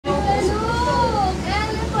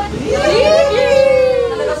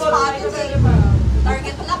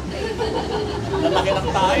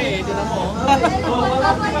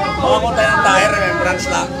ako tayo remembrance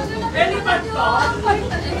lang. Elephant to?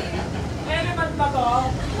 Elephant ba to?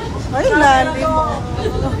 Ay, lalim mo.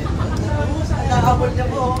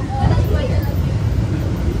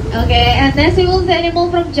 Okay, and next we will see animal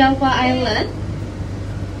from Java Island.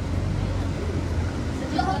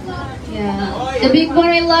 Yeah. The big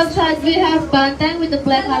one in left side we have banteng with the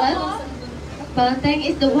black color. Banteng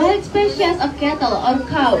is the wild species of cattle or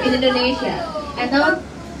cow in Indonesia. And now,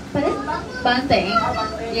 what is banteng?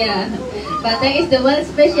 Yeah. Banteng is the wild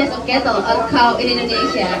species of cattle or cow in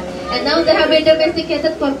Indonesia. And now they have been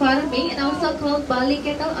domesticated for farming and also called Bali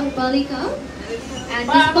cattle or Bali cow. And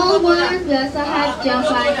the small one we also have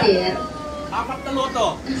Java deer.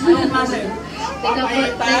 They can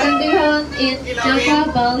be found in Java,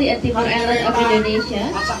 Bali, and Timor Island of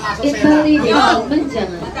Indonesia. In Bali, they call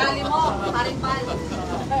menjangan.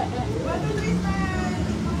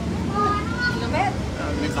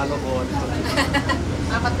 May kalokohan.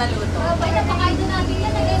 Apat na luto.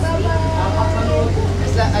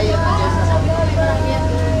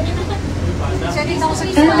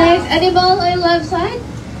 And next animal on the left side,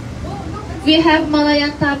 we have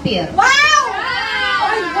Malayan tapir.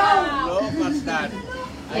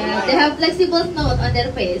 Yeah, they have flexible snout on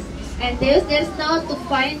their face, and they use their snout to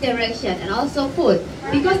find direction and also food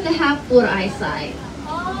because they have poor eyesight.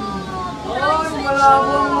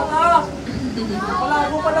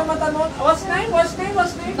 What's name?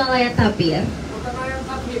 Malayan tapir.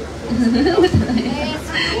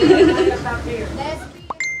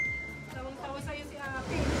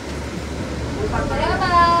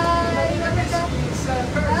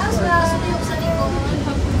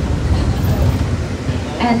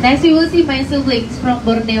 And next we will see my siblings from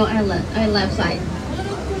Borneo Island, left side.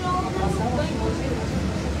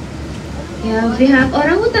 Yeah, we have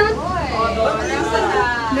orangutan.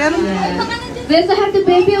 We also have the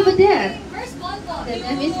baby over there. The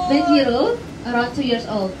name is Benjiro, around 2 years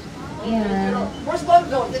old. Yeah. Where's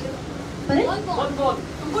Bonbon? Pardon? Bonbon.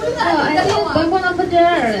 Oh, I think Bonbon over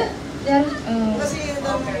there. They're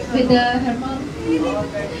with her mom.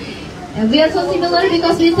 And we are so similar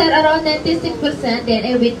because we share around 96%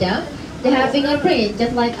 DNA with them. They have fingerprint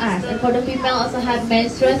just like us. And for the female also have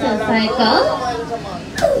menstruation cycle.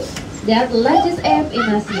 They are the largest ape in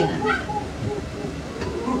Asia.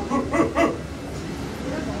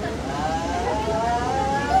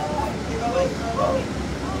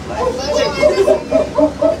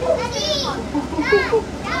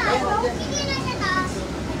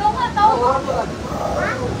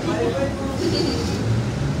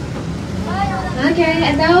 Okay,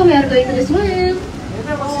 and now we are going to swim.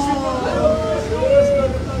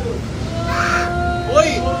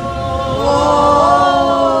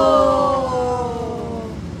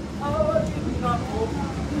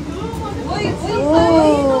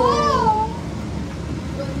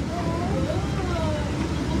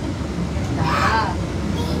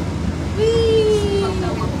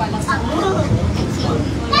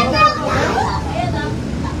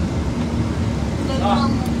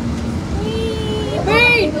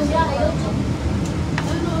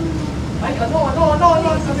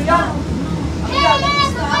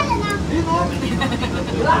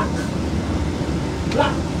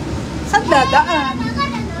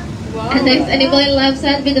 And next animal in left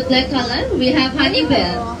side with the black color, we have honey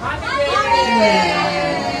bear.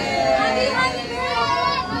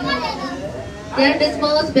 They are the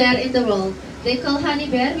smallest bear in the world. They call honey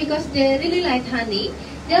bear because they really like honey.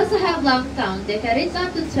 They also have long tongue. They can reach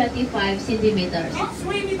up to 25 centimeters. It's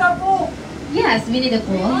Winnie the Pooh. Yes, Winnie the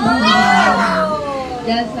Pooh.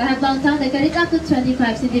 They also have long tongue. They can reach up to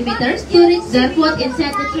 25 centimeters to reach their food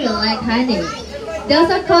inside the tree like honey. They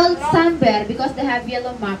also called sun bear because they have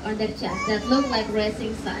yellow mark on their chest that look like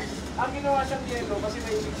racing sun. Ang ginawa siyang yellow kasi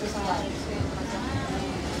mahilig siya sa hangin.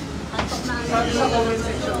 Sabi sa comment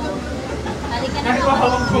section.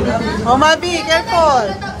 Oh, Mabi,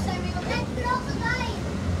 careful!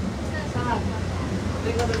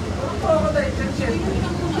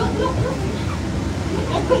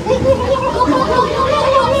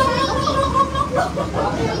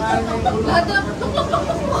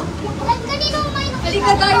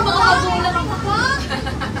 Halika tayo mga kagulang ako pa!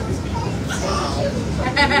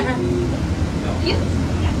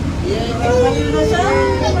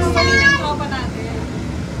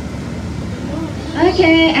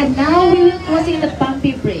 Okay, and now we will crossing the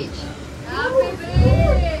Bumpy Bridge.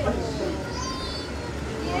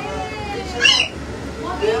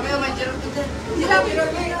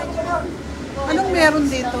 Anong meron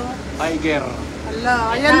dito? Tiger.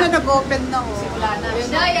 Ala, ayan na, nag-open na oh.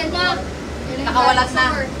 Yan na. Nakawalan na.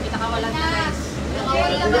 Nakawalan na guys.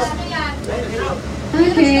 Nakawalan na yan.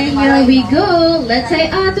 Okay, here we go. Let's say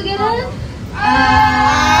together.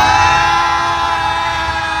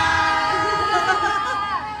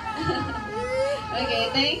 Okay,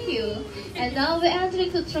 thank you. And now we're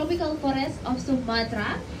entering the tropical forest of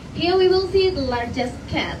Sumatra. Here we will see the largest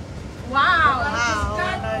cat. Wow,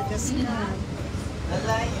 largest cat.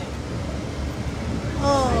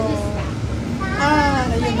 Oh.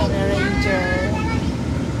 Ayun ang ranger.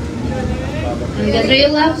 You can read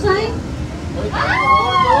your left side.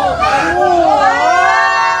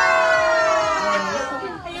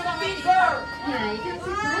 Ayun ang tiger! Yeah, you can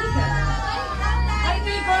see tiger. Hi,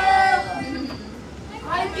 tiger!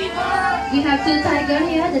 Hi, tiger! We have two tigers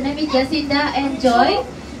here. The name is Jacinda and Joy.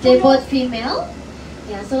 They both female.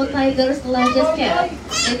 Yeah, so tigers the largest cat.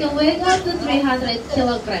 They can weigh up to 300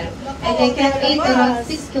 kilograms and they can eat around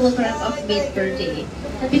 6 kilograms of meat per day.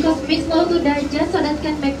 And because meat slow to digest, so that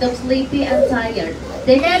can make them sleepy and tired.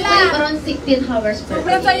 They can sleep around 16 hours per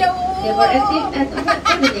day. They were active at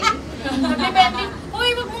evening. Uy,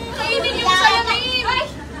 wag mong kainin yung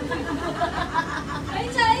salamin! Ay,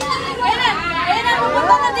 sayang! Ayan na,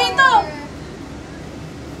 pupunta na dito!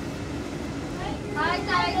 Hi,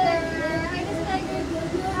 tiger!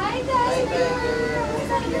 Hi, tiger!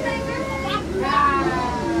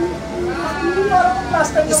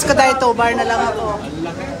 Diyos ko dahil bar na lang ako.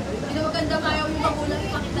 Hindi maganda kayo yung magulang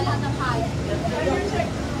ipakita lang ng kaya.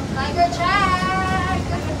 Tiger check!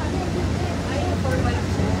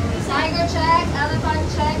 Tiger check, elephant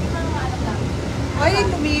check, ito ang ano lang. Ay,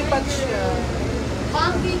 lumipat siya.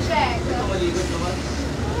 Monkey check.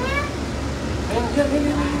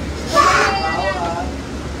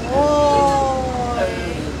 Oh.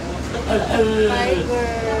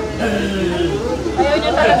 Tiger. Ayaw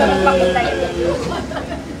nyo talaga magpakita yun.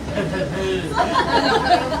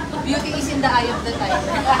 Beauty is in the eye of the tiger.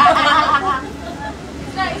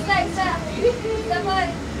 Isa. Isa pa.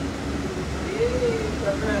 Isa.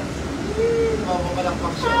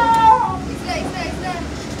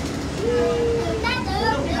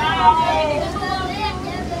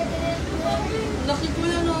 Laki ko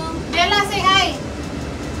na no. Bella, say hi!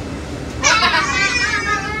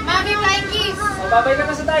 Mami, flying kiss! Babay ka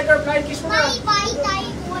na sa tiger, flying kiss mo na. Babay,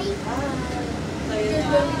 tiger!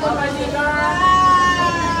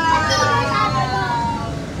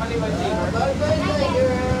 Mali ba, tiger?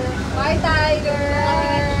 Bye, tiger!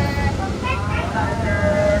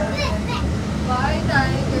 Bye,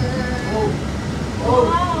 tiger!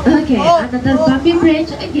 Okay, another puppy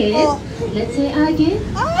bridge again. Let's say again.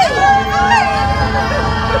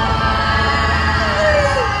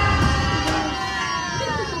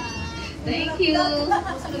 Thank you.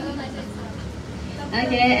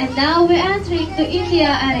 Okay, and now we're entering the India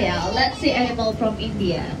area. Let's see animal from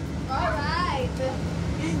India. Alright!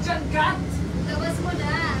 Indian cat! Labas mo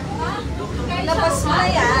na! Labas mo na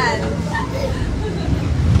yan.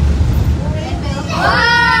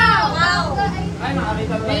 Wow! Ay,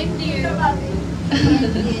 makakita mo lang.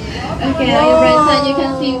 Okay, on your right side you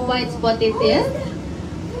can see white spotted deer.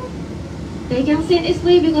 They can sit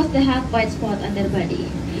easily because they have white spot on their body.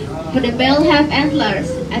 For the male have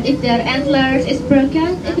antlers, and if their antlers is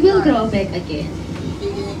broken, it will grow back again.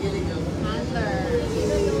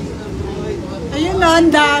 Ayun na,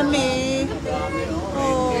 ang dami.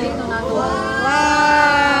 Oh. Wow.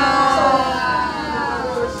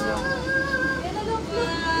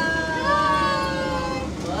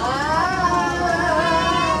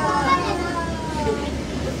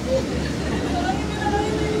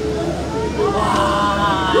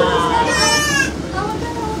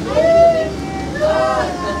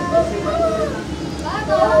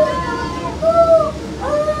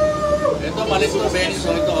 Ito, palis ko Ben.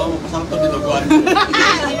 So ito, masarap ito dinuguan.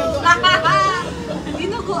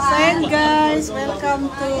 So yan guys, welcome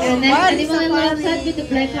to And next Bali animal on the left Safari. side with the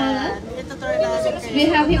black color. Ito turn natin We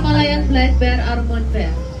have Himalayan black bear or moon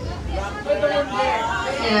bear.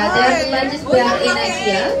 Yeah, they're the largest bear in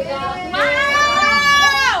Asia.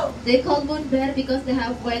 They call moon bear because they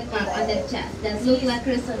have white mark on their chest that look like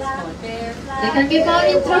crescent moon. They can be found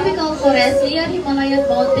in tropical forests near Himalayan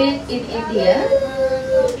mountain in India.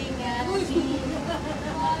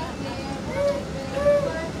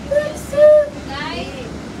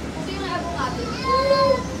 Kasi yung avocado.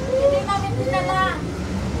 Hindi namin dinala.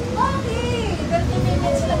 Okay! 30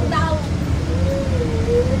 minutes lang daw.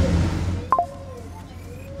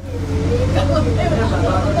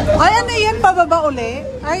 Ay, ano yan? Pababa uli?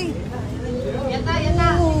 Ay. Yata.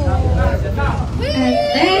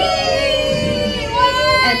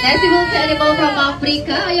 And next we will see animal from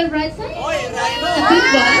Africa. On your right side? The big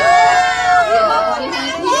one. Yeah, we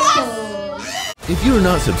have hippo. If you're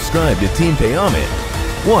not subscribed to Team Payaman,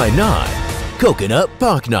 why not? coconut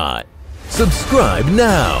paknat. Subscribe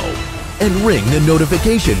now and ring the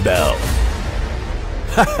notification bell.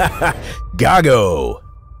 Gago!